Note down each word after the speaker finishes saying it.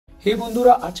हे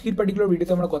बंधुरा आजकेर पार्टिकुलर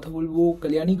भिडियोते आमरा कथा बोलबो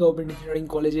Kalyani government engineering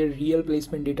कलेजेर real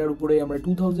placement डेटार उपरे आमरा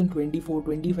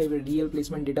 2024-25 এর रियल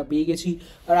प्लेसमेंट डेटा পেয়ে গেছি।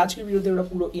 আর আজকের ভিডিওতে আমরা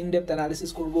পুরো ইন ডেপথ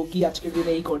অ্যানালিসিস করব কি আজকের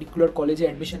দিনে এই পার্টিকুলার কলেজে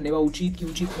অ্যাডমিশন নেওয়া উচিত কি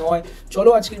উচিত নয়। চলো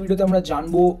আজকের ভিডিওতে আমরা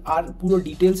জানবো আর পুরো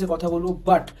ডিটেইলসে কথা বলবো।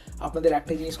 বাট আপনাদের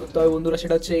একটা জিনিস করতে হবে বন্ধুরা,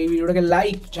 সেটা হচ্ছে এই ভিডিওটাকে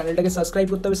লাইক, চ্যানেলটাকে সাবস্ক্রাইব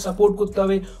করতে হবে, সাপোর্ট করতে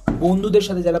হবে। বন্ধুদের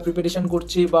সাথে যারা প্রিপারেশন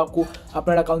করছে বা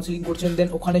আপনারা কাউন্সেলিং করছেন দেন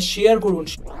ওখানে শেয়ার করুন।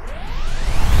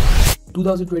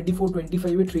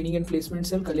 2024-25 training and placement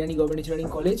sell Kalyani government engineering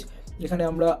college, এখানে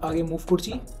আমরা আগে মুভ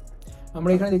করছি।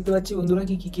 আমরা এখানে দেখতে পাচ্ছি বন্ধুরা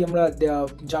কি আমরা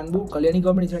জানবো। কল্যাণী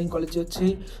গভর্নমেন্ট ইঞ্জিনিয়ারিং কলেজ হচ্ছে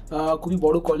খুবই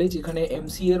বড় কলেজ, এখানে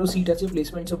এমসিএরও সিট আছে,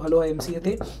 প্লেসমেন্টসও ভালো হয়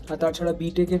এমসিএতে, আর তাছাড়া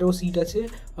বিটেকেরও সিট আছে,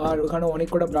 আর ওখানে অনেক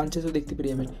কটা ব্রাঞ্চেসও দেখতে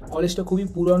পেয়ে যাবেন। কলেজটা খুবই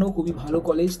পুরানো, খুবই ভালো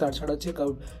কলেজ। তাছাড়া হচ্ছে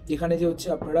এখানে যে হচ্ছে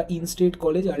আপনারা in state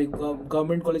college R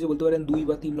government কলেজে বলতে পারেন 2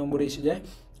 বা 3 নম্বরে এসে যায়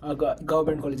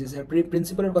গভর্নমেন্ট কলেজে। আর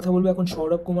প্রিন্সিপালের কথা বলবো, এখন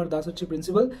সৌরভ কুমার দাস হচ্ছে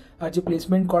প্রিন্সিপাল, আর যে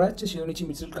প্লেসমেন্ট করাচ্ছে সে হচ্ছে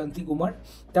মিস্টার কান্তি কুমার।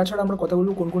 তাছাড়া আমরা কথা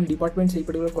বলবো কোন কোন ডিপার্টমেন্টস এই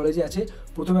পার্টিকুলার কলেজে আছে।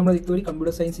 প্রথমে আমরা দেখতে পারি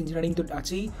কম্পিউটার সায়েন্স ইঞ্জিনিয়ারিং তো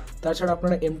আছেই, তাছাড়া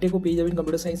আপনারা এমটেকও পেয়ে যাবেন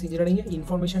কম্পিউটার সায়েন্স ইঞ্জিনিয়ারিংয়ে,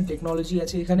 ইনফরমেশন টেকনোলজি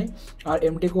আছে এখানে, আর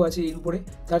এমটেকও আছে এর উপরে।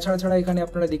 তাছাড়া এখানে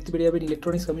আপনারা দেখতে পেয়ে যাবেন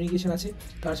ইলেকট্রনিক্স কমিউনিকেশন আছে,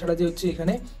 তাছাড়া যে হচ্ছে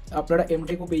এখানে আপনারা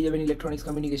এমটেকও পেয়ে যাবেন ইলেকট্রনিক্স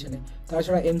কমিউনিকেশনে।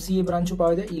 তাছাড়া এমসিএ ব্রাঞ্চও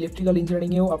পাওয়া যায়, ইলেকট্রিক্যাল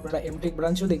ইঞ্জিনিয়ারিংয়েও আপনারা এমটেক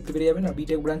ব্রাঞ্চও দেখতে পেয়ে যাবেন, আর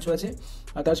বিটেক ব্রাঞ্চও আছে।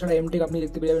 আর তাছাড়া এমটেক আপনি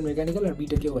দেখতে পেয়ে যাবেন মেকানিক্যাল, আর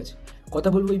বিটেকেও আছে। কথা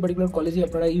বলবো এই পার্টিকুলার কলেজে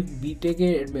আপনারা এই বিটেকে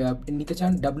নিতে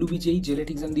চান Wbjee জেলেট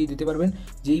এক্সাম দিয়ে দিতে পারবেন,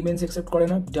 যেই মেন্স অ্যাকসেপ্ট করে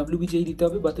না, Wbjee দিতে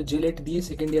হবে বা তো জেলেট দিয়ে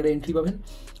সেকেন্ড ইয়ারে এন্ট্রি পাবেন।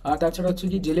 আর তাছাড়া হচ্ছে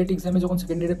কি জেলেট এক্সামে যখন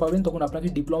সেকেন্ড ইয়ারে পাবেন তখন আপনাকে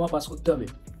ডিপ্লোমা পাস করতে হবে,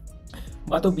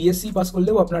 বা তো বিএসসি পাস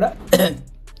করলেও আপনারা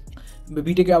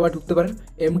বিটেকে আবার ঢুকতে পারেন।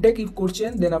 এমটেক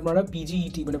করছেন দেন আপনারা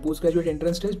পিজিইটি মানে পোস্ট গ্রাজুয়েট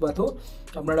এন্ট্রান্স টেস্ট বা তো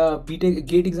আপনারা বিটেক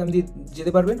গেট এক্সাম দিয়ে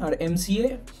যেতে পারবেন, আর এমসিএ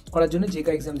করার জন্য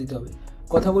জেকা এক্সাম দিতে হবে।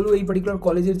 কথা বলবো এই পার্টিকুলার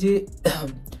কলেজের যে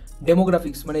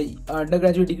ডেমোগ্রাফিক্স মানে আন্ডার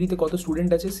গ্রাজুয়েট ডিগ্রিতে কত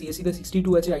স্টুডেন্ট আছে। সিএসসিতে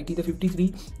 62 আছে, আইটিতে 53,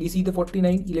 ইসিতে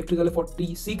 49, ইলেকট্রিক্যালে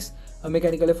 46,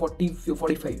 মেকানিক্যালে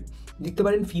 45। দেখতে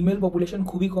পারেন ফিমেল পপুলেশন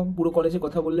খুবই কম পুরো কলেজে।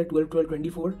 কথা বললে 12,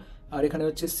 24, আর এখানে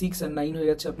হচ্ছে 6 আর 9 হয়ে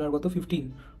যাচ্ছে আপনার কত 15,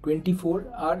 24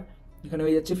 আর এখানে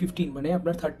হয়ে যাচ্ছে 15, মানে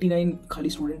আপনার 39 খালি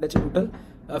স্টুডেন্ট আছে টোটাল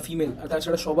ফিমেল, আর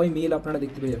তাছাড়া সবাই মেল আপনারা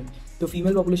দেখতে পেয়ে যাবেন। তো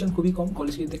ফিমেল পপুলেশন খুবই কম,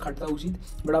 কলেজকে খাটতে উচিত।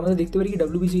 বাট আমাদের দেখতে পারি কি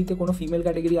Wbjee-তে কোনো ফিমেল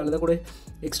ক্যাটাগরি আলাদা করে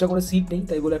এক্সট্রা করে সিট নেই,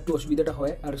 তাই বলে একটু অসুবিধাটা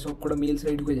হয়, আর সব কটা মেল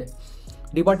সাইড ঢুকে যায়।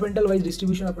 ডিপার্টমেন্টাল ওয়াইজ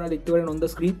ডিস্ট্রিবিউশন আপনারা দেখতে পারেন অন দ্য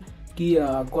স্ক্রিন কি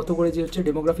কত করে যে হচ্ছে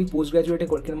ডেমোগ্রাফিক পোস্ট গ্রাজুয়েটে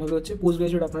কেমনভাবে হচ্ছে। পোস্ট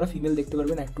গ্রাজুয়েট আপনারা ফিমেল দেখতে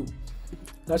পারবেন একটু।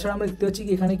 তাছাড়া আমরা দেখতে পাচ্ছি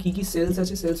কি এখানে কী সেলস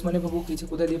আছে। সেলস মানে ভাবো কিছু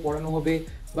কোথায় দিয়ে পড়ানো হবে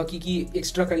বা কী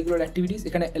এক্সট্রা কারিকুলার অ্যাক্টিভিটিস।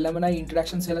 এখানে অ্যালামনাই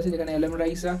ইন্টারাকশন সেল আছে, যেখানে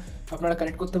অ্যালামনাইসরা আপনারা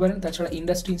কানেক্ট করতে পারেন। তাছাড়া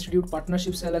ইন্ডাস্ট্রি ইনস্টিটিউট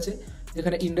পার্টনারশিপ সেল আছে,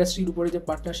 যেখানে ইন্ডাস্ট্রির উপরে যে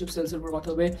পার্টনারশিপ সেলসের উপর কথা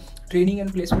হবে। ট্রেনিং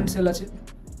অ্যান্ড প্লেসমেন্ট সেল আছে,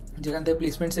 যেখান থেকে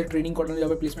প্লেসমেন্টসের ট্রেনিং করানো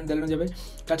যাবে, প্লেসমেন্ট দেখানো যাবে।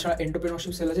 তাছাড়া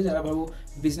এন্টারপ্রেনারশিপ সেল আছে, যারা ভাবো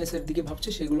বিজনেসের দিকে ভাবছে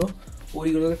সেগুলো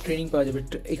ওইগুলোকে ট্রেনিং পাওয়া যাবে।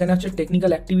 এখানে হচ্ছে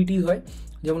টেকনিক্যাল অ্যাক্টিভিটিস হয়,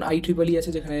 যেমন IEEE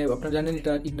আছে, যেখানে আপনারা জানেন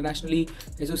এটা internationally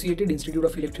associated institute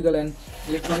of electrical and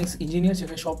electronics engineer,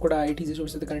 সেখানে সব কটা আইটি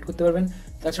যেসবের সাথে কানেক্ট করতে পারবেন।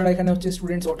 তাছাড়া এখানে হচ্ছে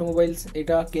স্টুডেন্টস অটোমোবাইলস,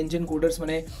 এটা কেনজেন কোডার্স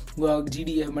মানে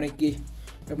জিডি মানে কি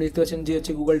আপনি দেখতে পাচ্ছেন যে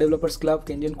হচ্ছে গুগল ডেভেলপার্স ক্লাব,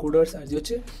 কেনজেন কোডার্স, আর যে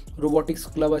হচ্ছে রোবোটিক্স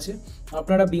ক্লাব আছে।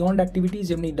 আপনারা বিয়ন্ড অ্যাক্টিভিটিস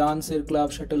যেমনি ডান্সের ক্লাব,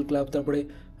 শাটল ক্লাব, তারপরে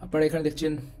আপনারা এখানে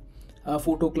দেখছেন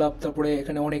ফটো ক্লাব, তারপরে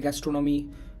এখানে অনেক অ্যাস্ট্রোনমি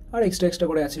আর এক্সট্রা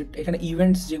করে আছে। এখানে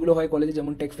ইভেন্টস যেগুলো হয় কলেজে,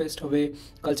 যেমন টেক ফেস্ট হবে,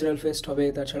 কালচারাল ফেস্ট হবে,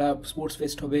 তাছাড়া স্পোর্টস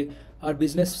ফেস্ট হবে, আর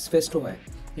বিজনেস ফেস্টও হয়,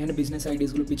 এখানে বিজনেস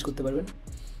আইডিয়াসগুলো পিচ করতে পারবেন।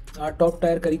 আর টপ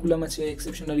টায়ার কারিকুলাম আছে,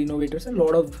 exceptional ইনোভেটার্স, R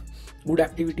lot of good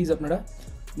activities আপনারা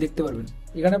দেখতে পারবেন।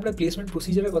 এখানে আপনার প্লেসমেন্ট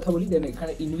প্রসিজারের কথা বলি, দেন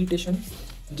এখানে ইনভিটেশন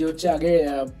যে হচ্ছে আগে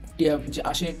যে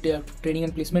আসে ট্রেনিং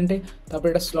অ্যান্ড প্লেসমেন্টে, তারপরে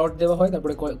একটা স্লট দেওয়া হয়,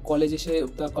 তারপরে কলেজ এসে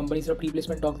কোম্পানিসরা প্রি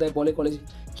প্লেসমেন্ট টক দেয়, বলে কলেজ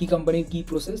কী কোম্পানির কী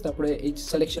প্রসেস, তারপরে এই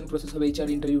সিলেকশন প্রসেস হবে, HR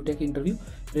interview, take interview,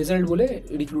 result বলে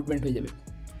রিক্রুটমেন্ট হয়ে যাবে।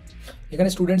 এখানে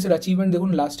স্টুডেন্টসের অ্যাচিভমেন্ট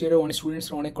দেখুন, লাস্ট ইয়ারে অনেক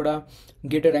স্টুডেন্টসরা অনেক কটা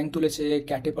গেটে র্যাঙ্ক তুলেছে,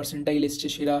 ক্যাটে পার্সেন্টাইল এসছে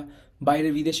সেরা, বাইরে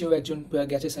বিদেশেও একজন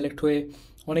গেছে সিলেক্ট হয়ে,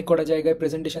 অনেক কটা জায়গায়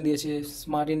প্রেজেন্টেশন দিয়েছে,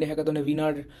 স্মার্ট ইন্ডিয়া হ্যাকাথনে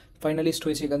উইনার ফাইনালিস্ট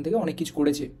হয়েছে, এখান থেকে অনেক কিছু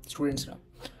করেছে স্টুডেন্টসরা।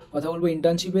 কথা বলবো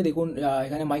ইন্টার্নশিপে, দেখুন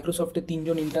এখানে মাইক্রোসফটের 3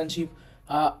 জন ইন্টার্নশিপ,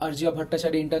 আরজিয়া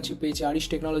ভট্টাচার্য ইন্টার্নশিপ পেয়েছে, আরিশ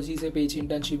টেকনোলজিসে পেয়েছে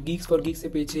ইন্টার্নশিপ, গিগস ফর গিগসে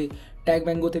পেয়েছে, ট্যাগ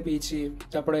ব্যাঙ্গোতে পেয়েছে,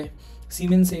 তারপরে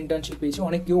সিমেন্সে ইন্টার্নশিপ পেয়েছে,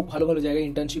 অনেক কেউ ভালো ভালো জায়গায়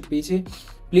ইন্টার্নশিপ পেয়েছে।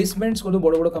 প্লেসমেন্টস কত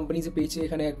বড় বড় কোম্পানিজে পেয়েছে,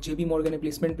 এখানে JP মর্গানে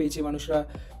প্লেসমেন্ট পেয়েছে মানুষরা,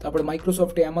 তারপরে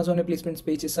মাইক্রোসফটে, অ্যামাজনে প্লেসমেন্টস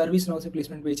পেয়েছে, সার্ভিস নাউসে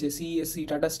প্লেসমেন্ট পেয়েছে, CESC,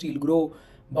 tata still, grow,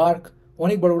 bark,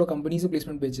 অনেক বড় বড় কোম্পানিজে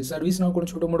প্লেসমেন্ট পেয়েছে। সার্ভিস নাও কোনো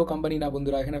ছোটো মোটো কোম্পানি না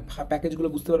বন্ধুরা, এখানে প্যাকেজগুলো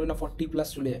বুঝতে পারবে না, 40+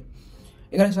 চলে যায়।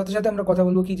 এখানে সাথে সাথে আমরা কথা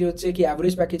বলবো কি যে হচ্ছে কি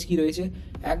অ্যাভারেজ প্যাকেজ কী রয়েছে।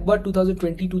 একবার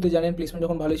 2022-তে জানেন প্লেসমেন্ট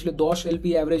যখন ভালো ছিল 10 LP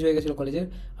অ্যাভারেজ হয়ে গেছিলো কলেজের।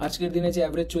 আজকের দিনে যে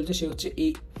অ্যাভারেজ চলছে সে হচ্ছে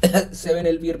এই 7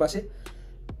 LP এর পাশে।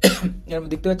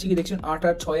 দেখতে পাচ্ছি কি দেখছেন 8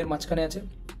 আর 6 এর মাঝখানে আছে।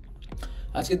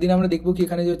 আজকের দিনে আমরা দেখবো কি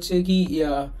এখানে হচ্ছে কি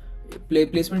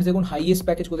প্লেসমেন্টস দেখুন হাইয়েস্ট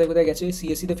প্যাকেজ কোথায় কোথায় গেছে।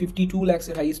 সিএসসিতে 52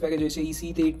 লাখসের হাইয়েস্ট প্যাকেজ হয়েছে,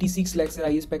 ইসিতে 86 লাখসের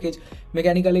হাইয়েস্ট প্যাকেজ,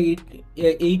 মেকানিক্যালে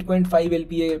 8.5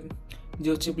 এলপিএ যে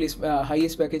হচ্ছে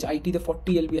highest package, আইটিতে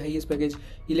 40 LPA highest package,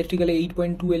 ইলেকট্রিক্যালে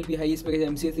 8.2 LP highest package,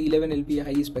 এমসিএতে 11 LPA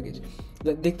highest package.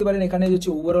 দেখতে পারেন এখানে হচ্ছে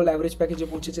ওভারঅল অ্যাভারেজ প্যাকেজে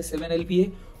পৌঁছেছে 7 এলপিএ।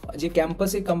 যে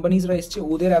ক্যাম্পাসে কোম্পানিজরা এসছে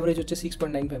ওদের অ্যাভারেজ হচ্ছে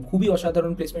 6.95, খুবই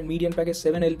অসাধারণ প্লেসমেন্ট। Median package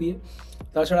 7 LPA.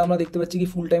 তাছাড়া আমরা দেখতে পাচ্ছি কি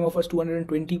full time offers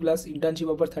 220+, internship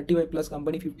offer 35+,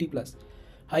 company 50+।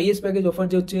 Highest package offer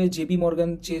যে হচ্ছে জেপি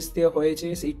মর্গান চেসতে হয়েছে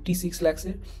 86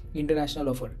 লাখসের ইন্টারন্যাশনাল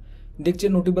অফার।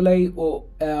 দেখছেন নোটেবলাই ও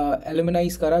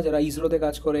অ্যালুমিনাইজ কারা, যারা ইসরোতে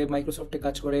কাজ করে, মাইক্রোসফটে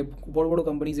কাজ করে, বড় বড়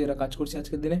কোম্পানিজ এরা কাজ করছে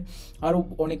আজকের দিনে। আরও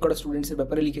অনেক কটা স্টুডেন্টসের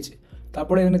ব্যাপারে লিখেছে।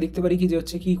 তারপরে এখানে দেখতে পারি কি যে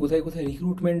হচ্ছে কি কোথায় কোথায়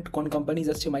রিক্রুটমেন্ট, কোন কোম্পানিজ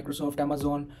আসছে, মাইক্রোসফট,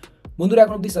 অ্যামাজন। বন্ধুরা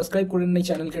এখন অব্দি সাবস্ক্রাইব করে নিন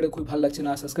চ্যানেলকে, এটা খুব ভালো লাগছে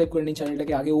না, সাবস্ক্রাইব করে নিন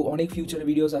চ্যানেলটাকে। আগেও অনেক ফিউচারে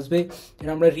ভিডিওস আসবে,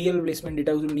 এটা আমরা রিয়েল প্লেসমেন্ট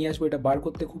ডেটাগুলো নিয়ে আসবো। এটা বার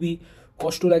করতে খুবই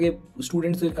কষ্ট লাগে,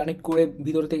 স্টুডেন্টসদের কানেক্ট করে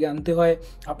ভিতর থেকে আনতে হয়।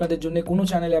 আপনাদের জন্য কোনো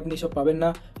চ্যানেলে আপনি সব পাবেন না।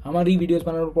 আমার এই ভিডিওস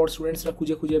বানানোর পর স্টুডেন্টসরা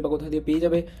খুঁজে খুঁজে বা কোথা দিয়ে পেয়ে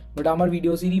যাবে, বাট আমার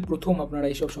ভিডিওসেরই প্রথম আপনারা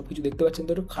এইসব সব কিছু দেখতে পাচ্ছেন।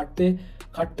 তো একটু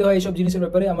খাটতে হয় এইসব জিনিসের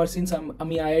ব্যাপারে। আমার সিন্স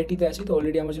আমি আইআইটিতে আছি, তো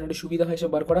অলরেডি আমার জন্য একটা সুবিধা হয়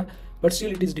এসব বার করা, but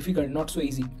still it is difficult, not so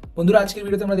easy. বন্ধুরা আজকের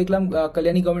ভিডিওতে আমরা দেখলাম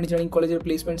কল্যাণী গভর্নমেন্ট ইঞ্জিনিয়ারিং কলেজের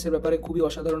প্লেসমেন্টসের ব্যাপারে, খুবই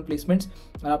অসাধারণ প্লেসমেন্টস।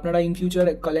 আপনারা in future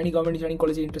Kalyani government engineering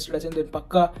কলেজে ইন্টারেস্টেড আছেন, দেন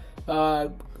পাক্কা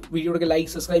ভিডিওটাকে লাইক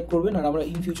সাবস্ক্রাইব করবেন। আর আমরা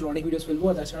ইন ফিউচার অনেক ভিডিওস ফেলবো।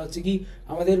 আর তাছাড়া হচ্ছে কি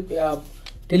আমাদের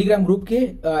টেলিগ্রাম গ্রুপকে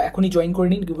এখনই জয়েন করে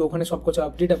নিন, ওখানে সব কিছু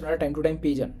আপডেট আপনারা টাইম টু টাইম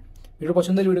পেয়ে যান। ভিডিও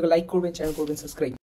পছন্দ হলে ভিডিওকে লাইক করবেন, চ্যানেল করবেন সাবস্ক্রাইব।